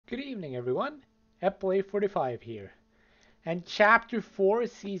Good evening, everyone. Eplay 45 here. And Chapter 4,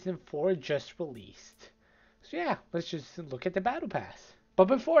 Season 4 just released. So yeah, let's just look at the Battle Pass. But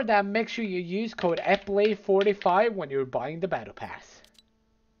before that, make sure you use code Eplay45 when you're buying the Battle Pass.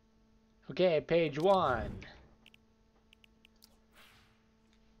 Okay, page 1.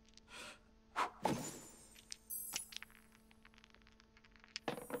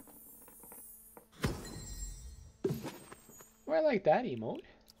 Well, I like that emote.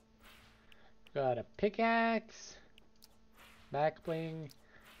 Got a pickaxe. Back bling.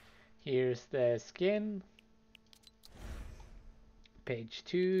 Here's the skin. Page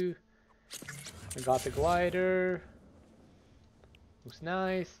 2. We got the glider. Looks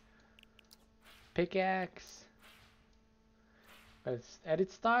nice. Pickaxe. Let's edit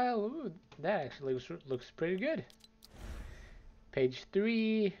style. Ooh, that actually looks pretty good. Page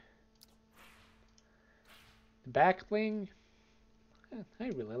 3. The back bling. I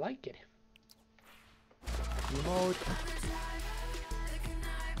really like it. Emote.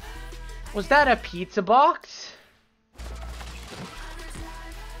 Was that a pizza box?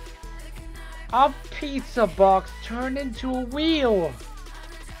 A pizza box turned into a wheel.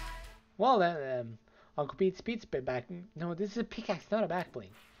 Well then, Uncle Pete's Pizza back. No, this is a pickaxe, not a back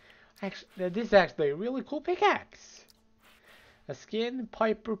bling. Actually, this is actually a really cool pickaxe. A skin,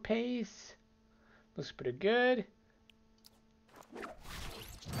 Piper Pace. Looks pretty good.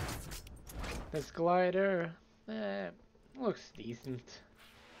 This glider, looks decent.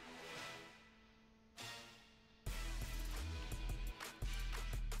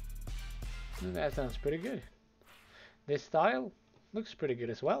 That sounds pretty good. This style looks pretty good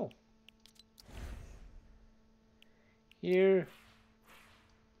as well. Here.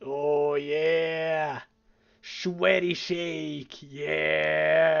 Oh yeah! Sweaty shake,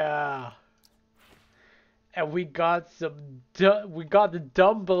 yeah! And we got the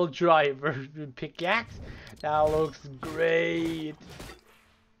dumbbell driver pickaxe. That looks great.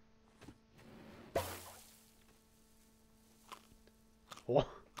 Oh,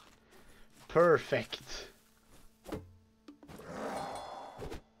 perfect.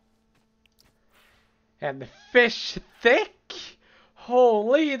 And the fish thick.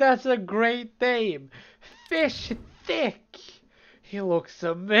 Holy, that's a great name. Fish thick. He looks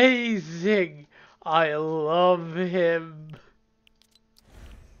amazing. I love him.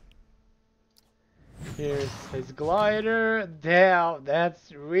 Here's his glider. Damn,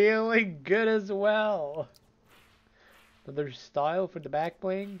 that's really good as well. Another style for the back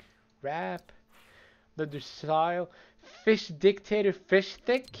bling. Wrap. Another style. Fish dictator fish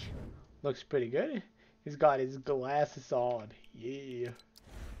thick. Looks pretty good. He's got his glasses on. Yeah.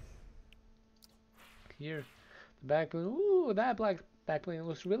 Here. The back bling. Ooh, that back bling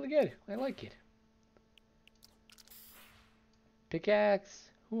looks really good. I like it. Pickaxe.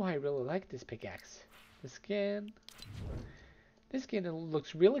 Ooh, I really like this pickaxe. The skin. This skin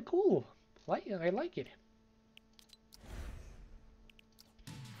looks really cool. I like it.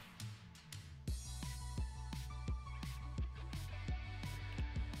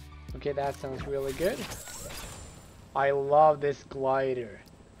 Okay, that sounds really good. I love this glider.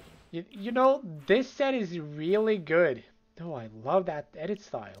 You know, this set is really good. Oh, I love that edit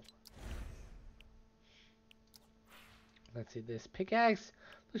style. Let's see, this pickaxe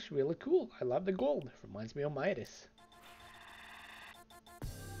looks really cool. I love the gold. Reminds me of Midas.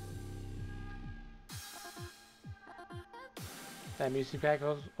 That music pack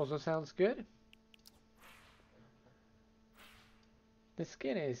also sounds good. The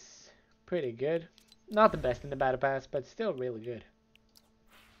skin is pretty good. Not the best in the Battle Pass, but still really good.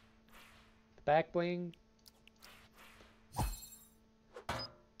 The back bling.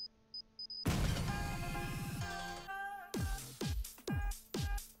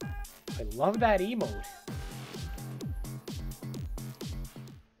 I love that emote.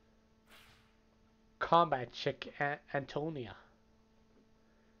 Combat chick Antonia.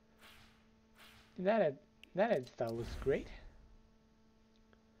 That head style looks great.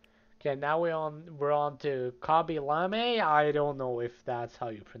 Okay, now we're on to Kabi Lame. I don't know if that's how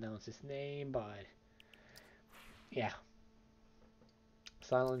you pronounce his name, but yeah.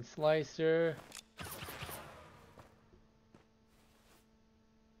 Silent Slicer.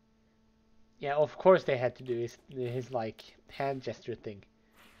 Yeah, of course they had to do his like hand gesture thing.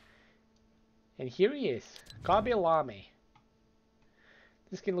 And here he is, Kabi Lame.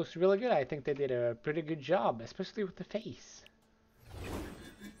 This skin looks really good. I think they did a pretty good job, especially with the face.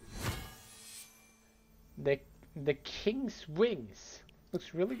 The King's Wings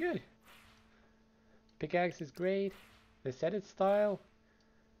looks really good. Pickaxe is great. The edit style.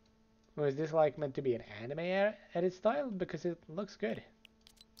 Or is this like meant to be an anime edit style? Because it looks good.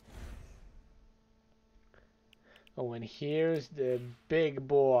 Oh, and here's the big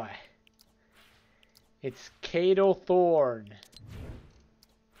boy. It's Kato Thorn.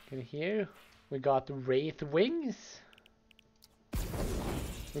 And here we got Wraith Wings.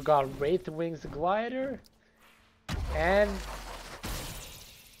 We got Wraith Wings Glider. And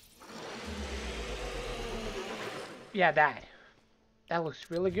yeah, that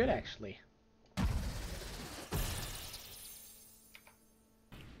looks really good actually.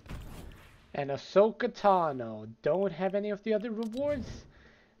 And Ahsoka Tano. Don't have any of the other rewards,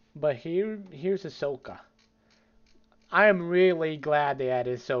 but here's Ahsoka. I am really glad they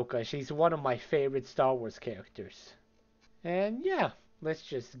added Ahsoka. She's one of my favorite Star Wars characters. And yeah, let's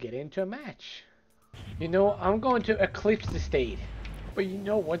just get into a match. You know, I'm going to eclipse the state. But you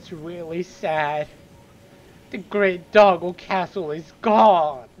know what's really sad? The Great Doggo Castle is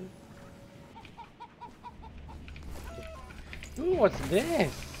gone! Ooh, what's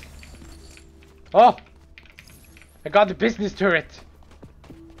this? Oh! I got the business turret!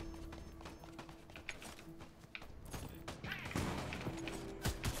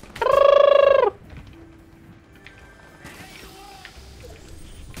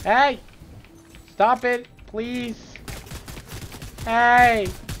 Hey! Stop it, please! Hey!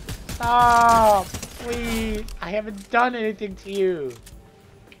 Stop! Please! I haven't done anything to you!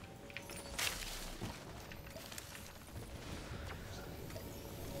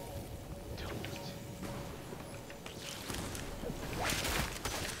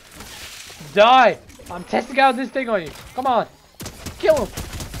 Die! I'm testing out this thing on you. Come on. Kill him.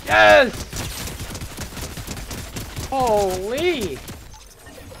 Yes! Holy!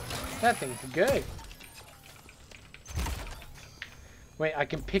 That thing's good. Wait, I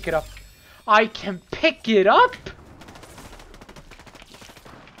can pick it up. I can pick it up?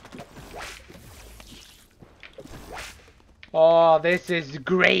 Oh, this is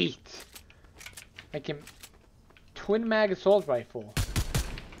great. I can... Twin mag assault rifle.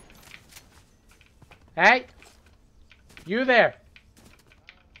 Hey! You there!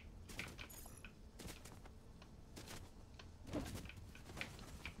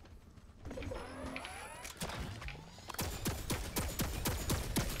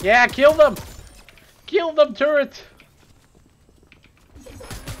 Yeah, kill them! Kill them, turret!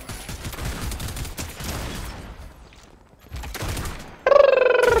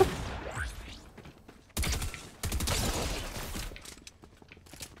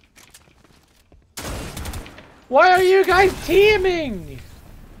 Why are you guys teaming?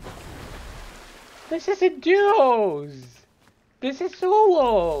 This isn't duos. This is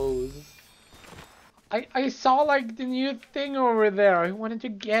solos. I saw like the new thing over there. I wanted to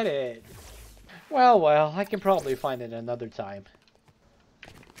get it. Well, I can probably find it another time.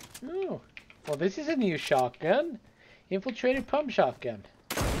 Oh, well, this is a new shotgun. Infiltrated pump shotgun.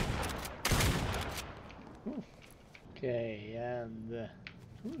 Ooh. Okay, and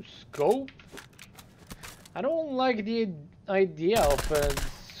scope. I don't like the idea of a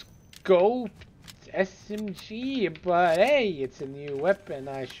scoped SMG, but hey, it's a new weapon.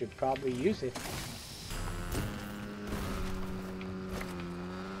 I should probably use it.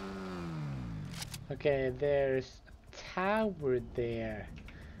 Okay, there's a tower there.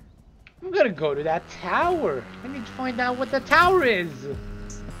 I'm gonna go to that tower. I need to find out what the tower is.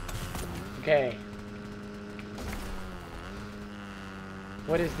 Okay.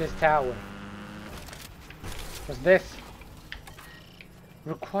 What is this tower? What's this?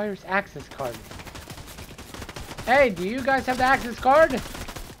 Requires access card. Hey, do you guys have the access card?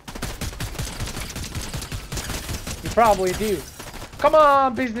 You probably do. Come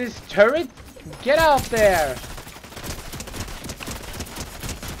on, business turret! Get out there!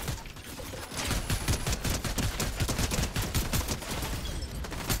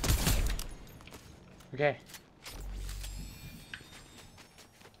 Okay.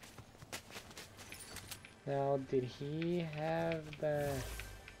 Now, did he have the...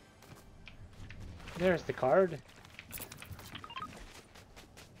 There's the card.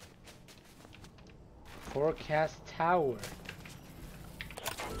 Forecast tower.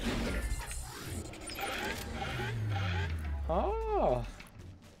 Oh.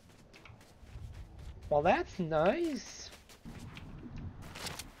 Well, that's nice.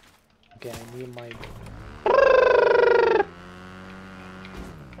 Okay, I need my...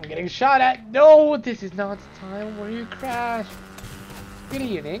 I'm getting shot at. No, this is not the time where you crash. Good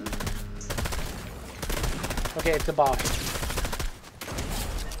evening. Okay, it's a boss.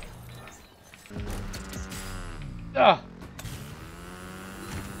 Ugh.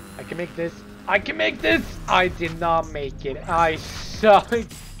 I can make this. I can make this. I did not make it. I suck. Hey,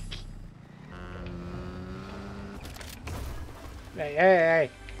 hey, hey.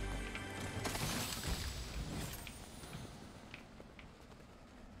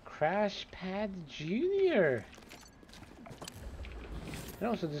 Crash Pad Jr. And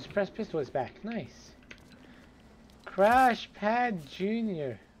also the suppressed pistol is back. Nice. Crash Pad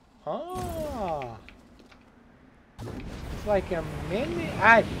Jr. Oh. It's like a mini.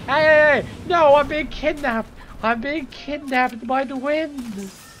 Hey! No, I'm being kidnapped. I'm being kidnapped by the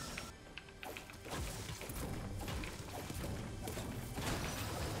wind.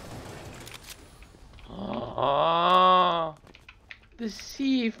 Oh, the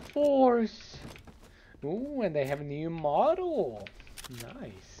Sea Force. Ooh, and they have a new model.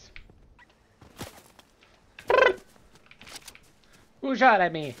 Nice. Who shot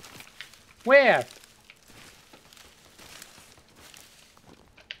at me? Where?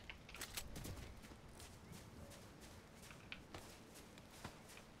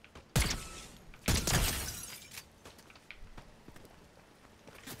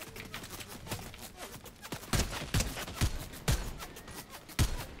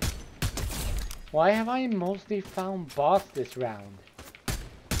 Why have I mostly found boss this round?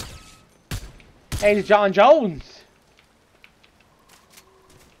 Hey, it's John Jones!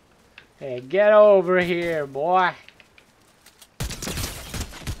 Hey, get over here, boy!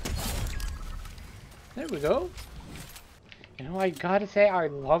 There we go. You know, I gotta say, I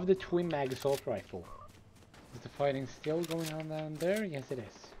love the twin mag assault rifle. Is the fighting still going on down there? Yes, it is.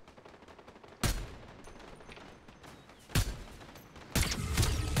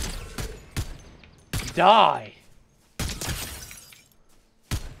 Die!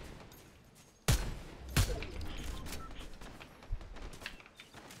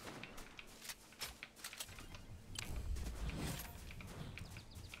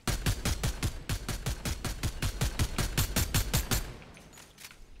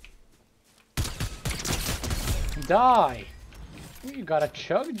 Die! You got a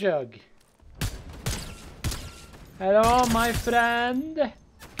chug jug. Hello, my friend.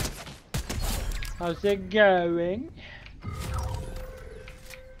 How's it going?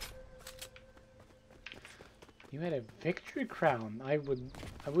 You had a victory crown. I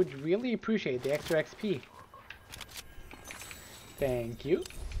would really appreciate the extra XP. Thank you.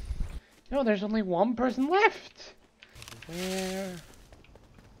 No, there's only one person left. Where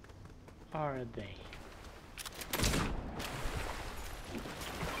are they?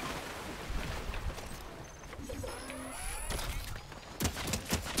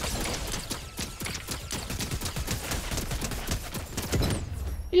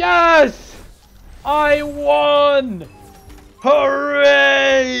 Yes! I won!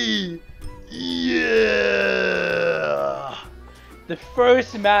 Hooray! Yeah! The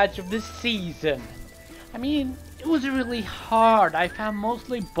first match of the season. I mean, it was really hard. I found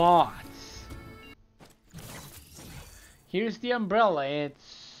mostly bots. Here's the umbrella.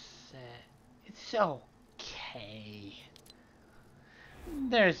 It's okay.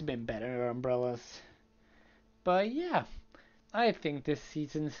 There's been better umbrellas. But yeah. I think this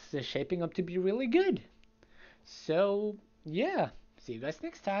season's shaping up to be really good. So, yeah. See you guys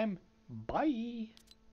next time. Bye.